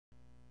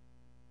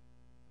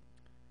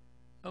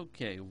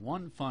Okay,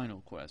 one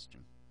final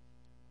question.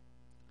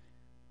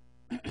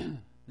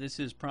 This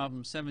is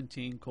problem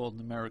 17 called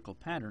Numerical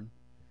Pattern.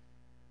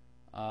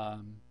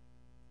 And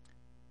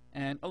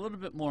a little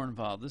bit more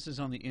involved. This is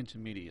on the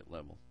intermediate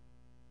level.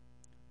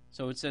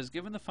 So it says,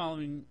 given the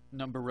following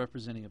number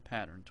representing a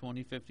pattern,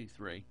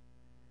 2053,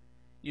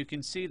 you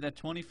can see that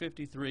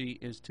 2053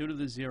 is 2 to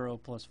the 0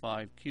 plus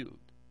 5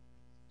 cubed.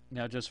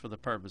 Now, just for the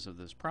purpose of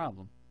this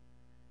problem.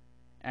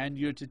 And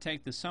you're to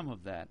take the sum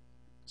of that.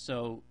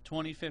 So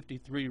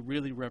 2053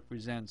 really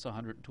represents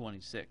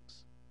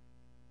 126.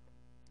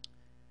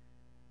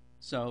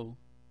 So,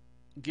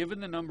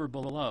 given the number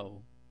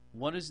below,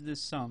 what is this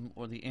sum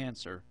or the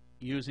answer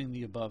using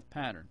the above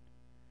pattern?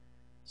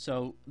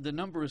 So the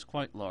number is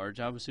quite large.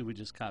 Obviously we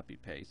just copy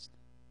paste.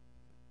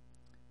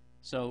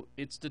 So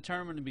it's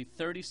determined to be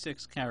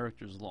 36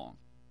 characters long.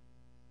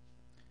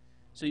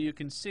 So you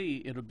can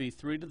see it'll be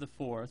 3 to the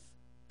 4th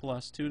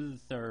plus 2 to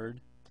the 3rd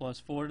plus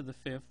 4 to the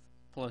 5th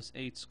plus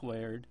 8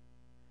 squared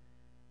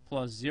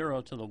plus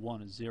 0 to the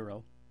 1 is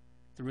 0,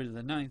 3 to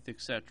the 9th,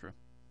 etc.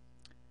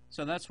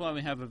 So that's why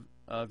we have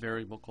a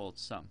variable called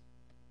sum.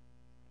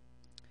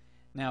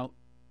 Now,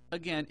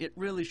 again, it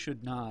really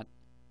should not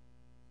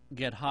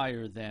get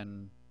higher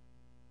than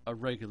a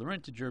regular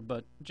integer,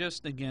 but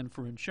just again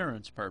for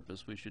insurance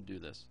purpose we should do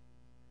this.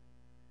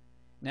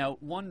 Now,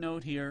 one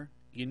note here,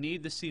 you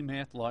need the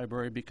CMath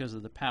library because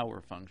of the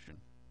power function.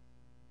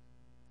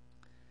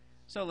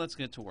 So let's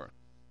get to work.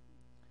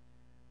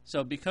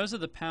 So because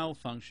of the power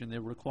function, they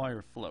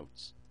require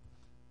floats.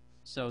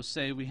 So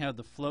say we have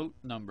the float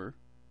number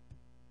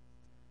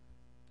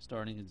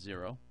starting at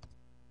 0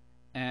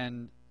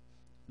 and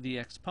the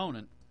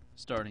exponent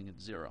starting at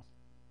 0.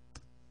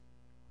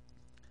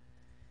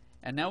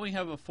 And now we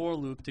have a for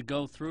loop to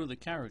go through the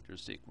character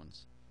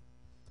sequence.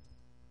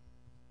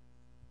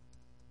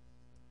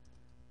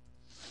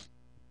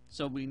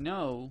 So we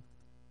know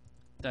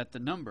that the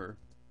number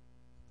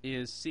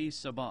is C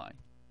sub I.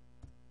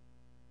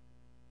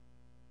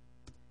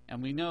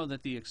 And we know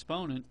that the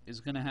exponent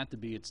is going to have to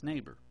be its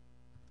neighbor.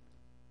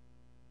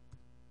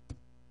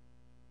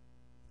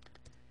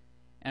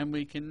 And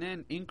we can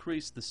then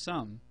increase the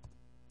sum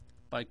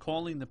by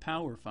calling the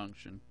power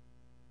function,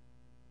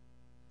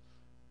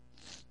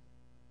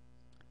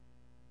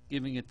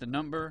 giving it the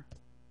number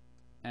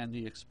and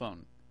the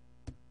exponent.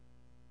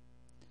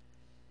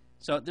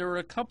 So there are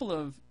a couple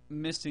of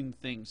missing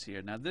things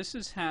here. Now this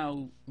is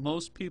how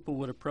most people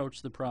would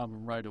approach the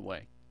problem right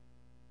away.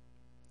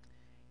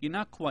 You're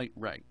not quite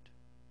right.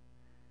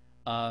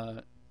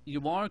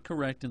 You are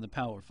correct in the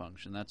power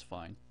function, that's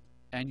fine.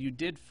 And you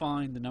did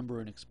find the number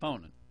and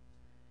exponent.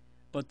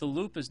 But the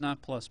loop is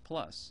not plus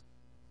plus.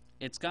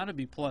 It's got to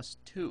be plus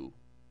 2.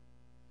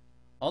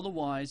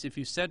 Otherwise, if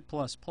you said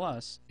plus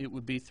plus, it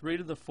would be 3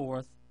 to the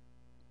 4th,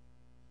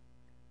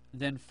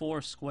 then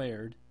 4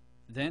 squared,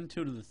 then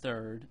 2 to the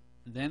 3rd,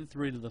 then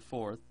 3 to the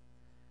 4th.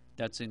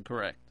 That's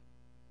incorrect.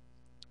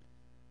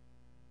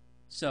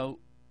 So,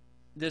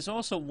 there's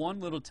also one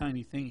little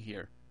tiny thing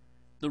here.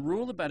 The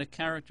rule about a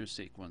character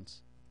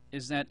sequence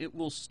is that it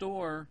will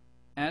store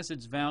as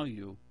its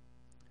value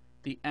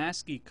the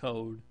ASCII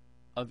code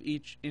of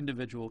each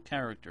individual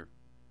character.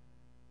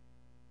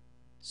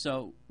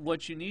 So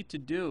what you need to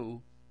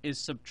do is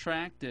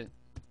subtract it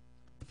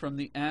from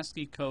the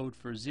ASCII code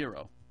for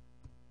 0.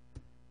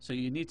 So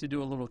you need to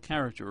do a little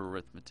character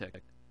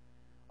arithmetic.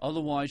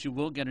 Otherwise you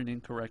will get an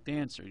incorrect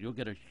answer. You'll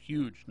get a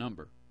huge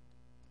number.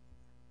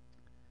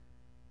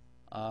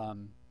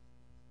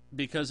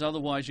 Because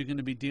otherwise you're going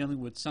to be dealing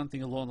with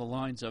something along the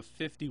lines of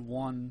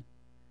 51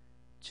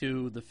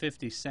 to the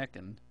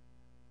 52nd.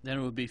 Then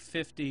it would be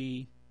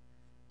 50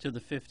 to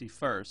the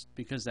 51st,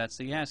 because that's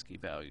the ASCII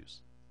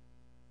values.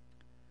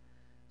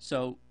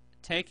 So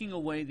taking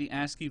away the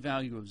ASCII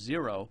value of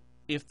 0,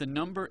 if the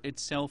number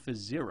itself is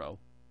 0,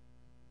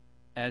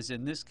 as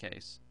in this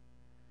case,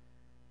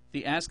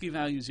 the ASCII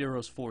value 0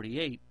 is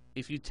 48.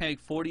 If you take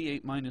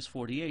 48 minus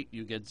 48,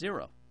 you get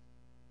 0.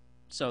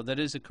 So that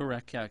is a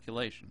correct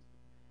calculation.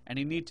 And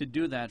you need to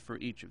do that for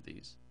each of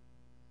these.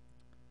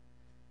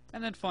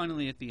 And then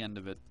finally at the end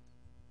of it,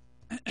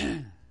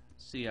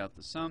 see out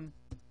the sum.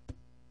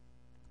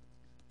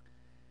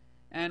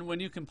 And when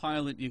you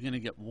compile it, you're going to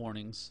get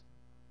warnings.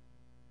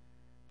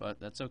 But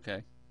that's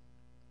okay.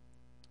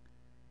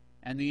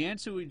 And the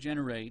answer we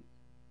generate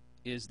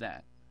is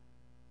that.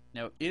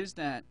 Now, is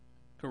that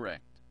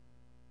correct?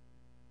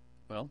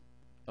 Well,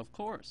 of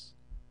course.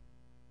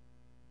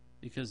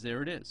 Because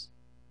there it is.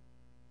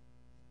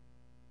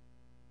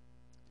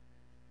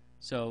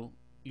 So,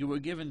 you were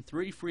given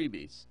 3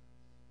 freebies.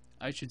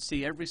 I should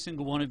see every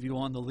single one of you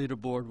on the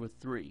leaderboard with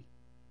 3.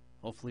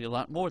 Hopefully a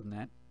lot more than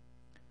that.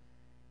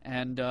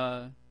 And,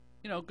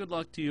 you know, good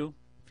luck to you.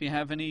 If you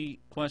have any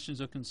questions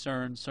or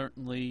concerns,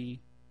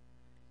 certainly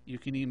you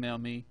can email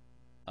me.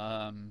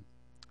 I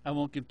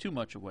won't give too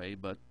much away,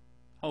 but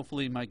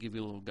hopefully it might give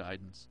you a little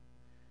guidance.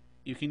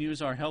 You can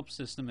use our help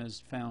system as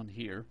found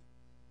here.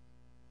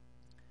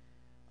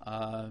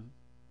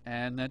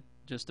 And that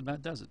just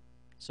about does it.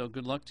 So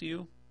good luck to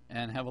you,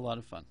 and have a lot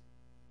of fun.